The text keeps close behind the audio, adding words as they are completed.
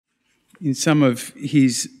In some of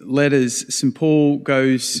his letters, St. Paul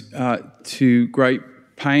goes to great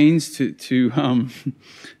pains to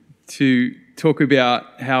talk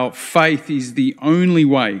about how faith is the only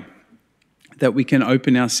way that we can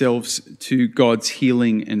open ourselves to God's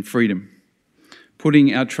healing and freedom.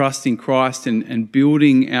 Putting our trust in Christ and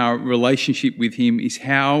building our relationship with him is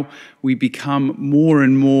how we become more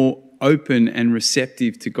and more open and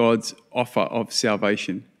receptive to God's offer of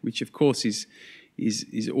salvation, which of course is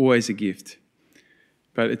always a gift.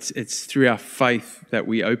 But it's through our faith that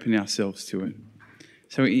we open ourselves to it.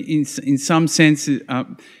 So in some sense,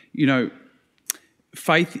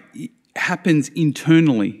 faith happens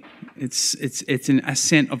internally. It's an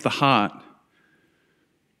ascent of the heart.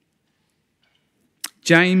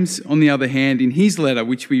 James, on the other hand, in his letter,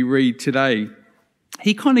 which we read today,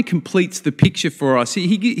 he kind of completes the picture for us.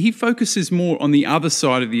 He focuses more on the other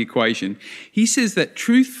side of the equation. He says that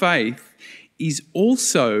true faith is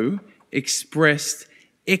also expressed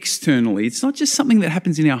externally. It's not just something that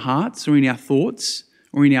happens in our hearts or in our thoughts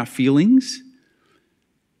or in our feelings.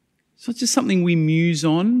 It's not just something we muse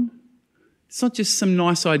on. It's not just some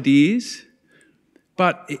nice ideas.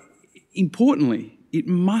 But importantly, it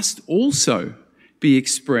must also be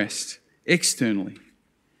expressed externally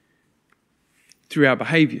through our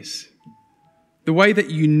behaviours. The way that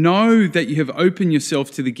you know that you have opened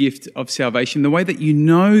yourself to the gift of salvation, the way that you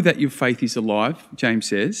know that your faith is alive, James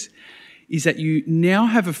says, is that you now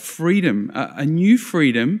have a freedom, a new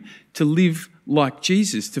freedom to live like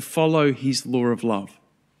Jesus, to follow his law of love.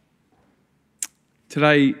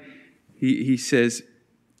 Today, he says,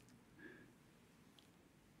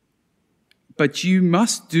 but you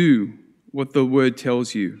must do what the word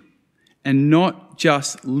tells you and not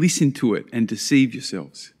just listen to it and deceive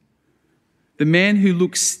yourselves. The man who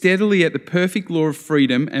looks steadily at the perfect law of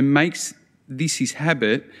freedom and makes this his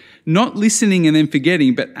habit, not listening and then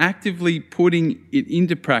forgetting, but actively putting it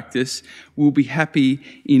into practice, will be happy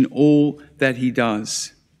in all that he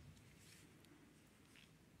does.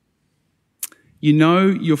 You know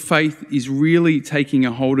your faith is really taking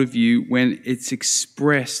a hold of you when it's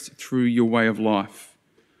expressed through your way of life.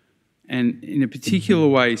 And in a particular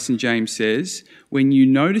way, St. James says, when you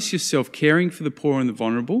notice yourself caring for the poor and the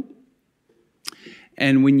vulnerable,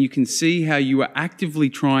 and when you can see how you are actively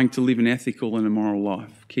trying to live an ethical and a moral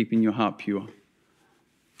life, keeping your heart pure.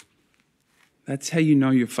 That's how you know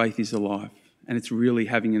your faith is alive, and it's really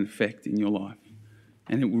having an effect in your life.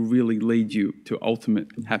 And it will really lead you to ultimate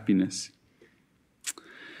happiness.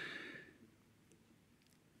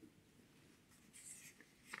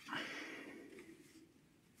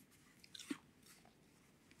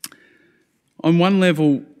 On one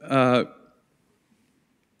level,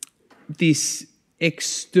 this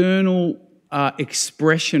external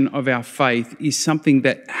expression of our faith is something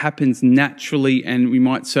that happens naturally and we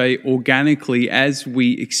might say organically as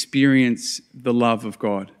we experience the love of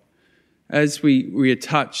God. As we are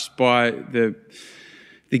touched by the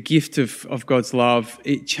gift of God's love,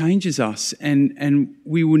 it changes us and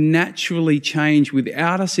we will naturally change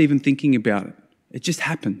without us even thinking about it. It just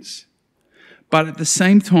happens. But at the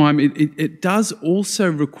same time, it does also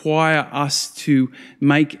require us to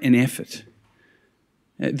make an effort.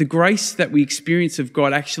 The grace that we experience of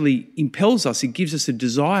God actually impels us. It gives us a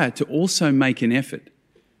desire to also make an effort.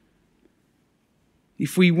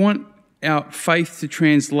 If we want our faith to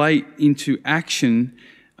translate into action,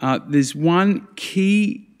 there's one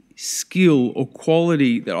key skill or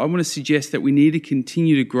quality that I want to suggest that we need to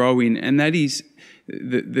continue to grow in, and that is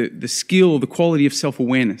the skill or the quality of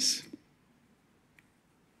self-awareness.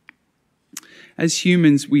 As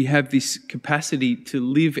humans, we have this capacity to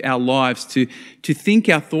live our lives, to think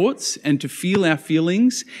our thoughts and to feel our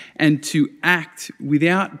feelings and to act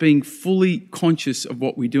without being fully conscious of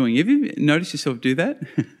what we're doing. Have you noticed yourself do that?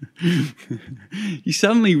 You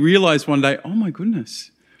suddenly realise one day, oh my goodness,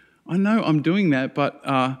 I know I'm doing that, but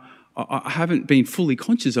I haven't been fully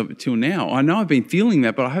conscious of it till now. I know I've been feeling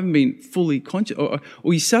that, but I haven't been fully conscious. Or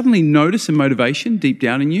you suddenly notice a motivation deep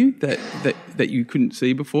down in you that you couldn't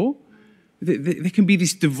see before. There can be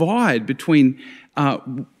this divide between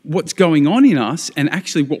what's going on in us and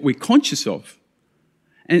actually what we're conscious of.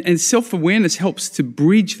 And self-awareness helps to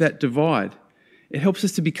bridge that divide. It helps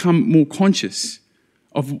us to become more conscious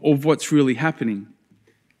of what's really happening.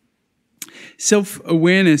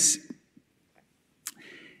 Self-awareness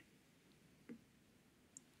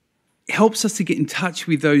helps us to get in touch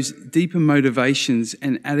with those deeper motivations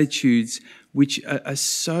and attitudes which are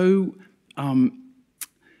so...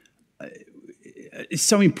 It's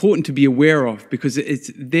so important to be aware of because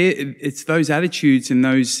it's those attitudes and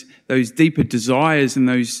those deeper desires and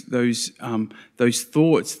those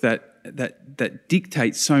thoughts that that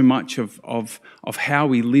dictates so much of how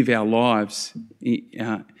we live our lives,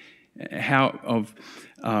 the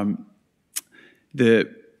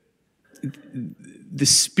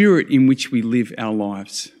spirit in which we live our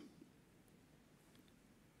lives.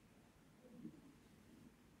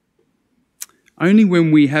 Only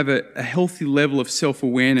when we have a healthy level of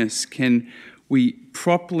self-awareness can we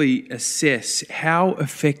properly assess how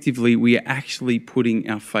effectively we are actually putting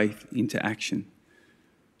our faith into action.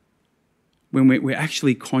 When we're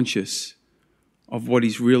actually conscious of what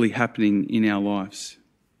is really happening in our lives.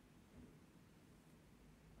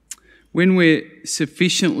 When we're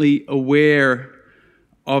sufficiently aware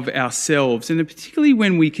of ourselves, and particularly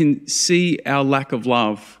when we can see our lack of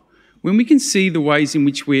love, when we can see the ways in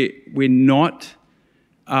which we're not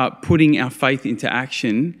putting our faith into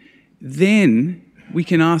action, then we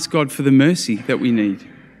can ask God for the mercy that we need.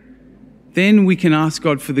 Then we can ask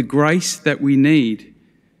God for the grace that we need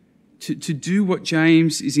to do what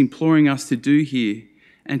James is imploring us to do here,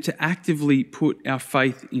 and to actively put our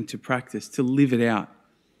faith into practice, to live it out.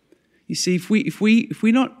 You see, if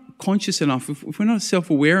we're not conscious enough, if we're not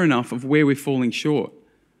self-aware enough of where we're falling short,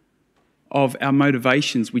 of our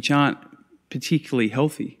motivations which aren't particularly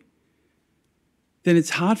healthy, then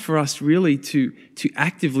it's hard for us really to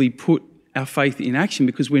actively put our faith in action,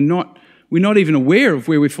 because we're not even aware of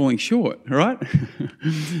where we're falling short, all right?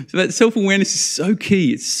 So that self-awareness is so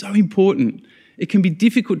key. It's so important. It can be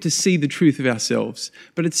difficult to see the truth of ourselves,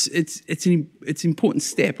 but it's an important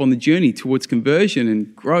step on the journey towards conversion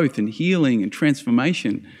and growth and healing and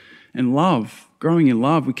transformation and love, growing in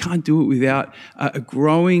love. We can't do it without a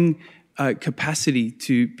growing capacity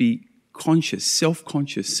to be conscious,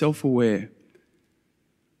 self-conscious, self-aware.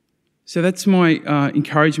 So that's my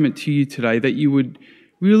encouragement to you today, that you would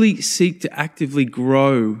really seek to actively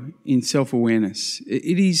grow in self-awareness.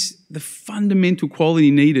 It is the fundamental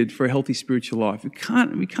quality needed for a healthy spiritual life. We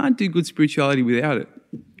can't do good spirituality without it.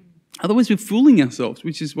 Otherwise, we're fooling ourselves,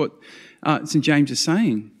 which is what St. James is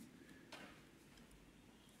saying.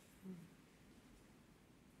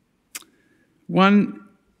 One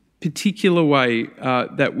particular way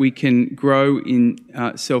that we can grow in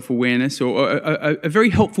self-awareness, or a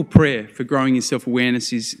very helpful prayer for growing in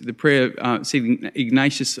self-awareness, is the prayer St.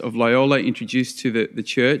 Ignatius of Loyola introduced to the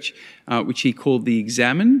church, which he called the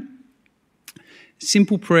Examen.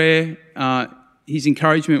 Simple prayer. His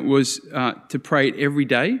encouragement was to pray it every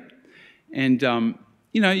day. And,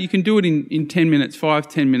 you can do it in 10 minutes,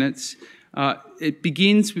 5-10 minutes. It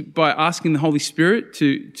begins by asking the Holy Spirit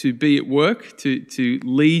to be at work, to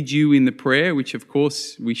lead you in the prayer, which of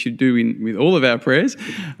course we should do with all of our prayers,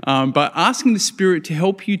 but asking the Spirit to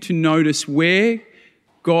help you to notice where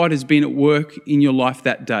God has been at work in your life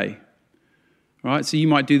that day. All right, so you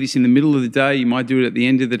might do this in the middle of the day, you might do it at the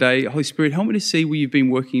end of the day. Holy Spirit, help me to see where you've been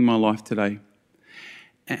working in my life today.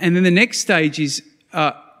 And then the next stage is,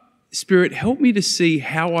 Spirit, help me to see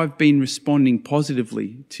how I've been responding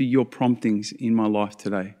positively to your promptings in my life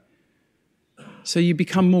today. So you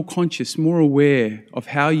become more conscious, more aware of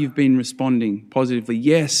how you've been responding positively.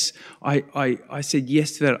 Yes, I said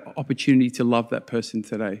yes to that opportunity to love that person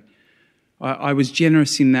today. I was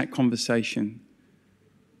generous in that conversation.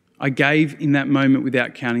 I gave in that moment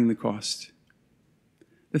without counting the cost.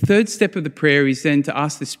 The third step of the prayer is then to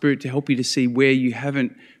ask the Spirit to help you to see where you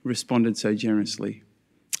haven't responded so generously.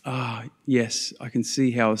 Yes, I can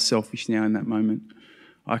see how I was selfish now in that moment.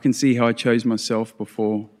 I can see how I chose myself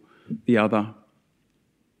before the other.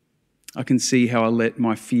 I can see how I let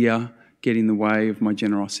my fear get in the way of my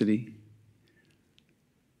generosity.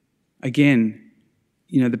 Again,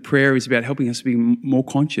 the prayer is about helping us to be more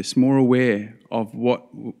conscious, more aware of what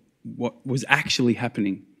was actually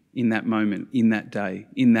happening in that moment, in that day,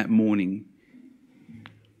 in that morning.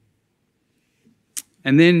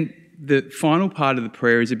 And then the final part of the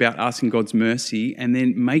prayer is about asking God's mercy and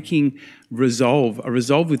then making a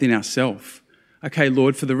resolve within ourselves. Okay,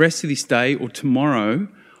 Lord, for the rest of this day or tomorrow,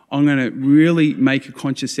 I'm going to really make a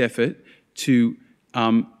conscious effort to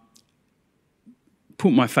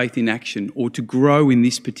put my faith in action, or to grow in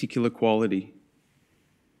this particular quality.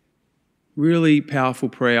 Really powerful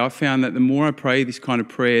prayer. I've found that the more I pray this kind of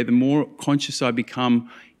prayer, the more conscious I become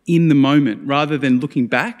in the moment, rather than looking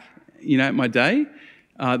back, at my day.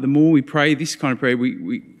 The more we pray this kind of prayer,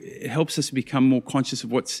 it helps us to become more conscious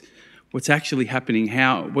of what's actually happening,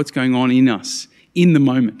 what's going on in us in the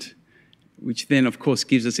moment, which then, of course,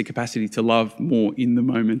 gives us a capacity to love more in the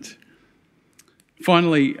moment.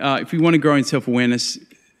 Finally, if we want to grow in self-awareness,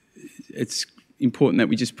 it's important that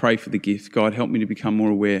we just pray for the gift. God, help me to become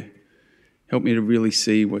more aware. Help me to really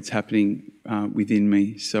see what's happening within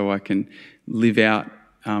me, so I can live out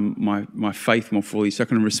my faith more fully, so I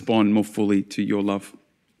can respond more fully to your love.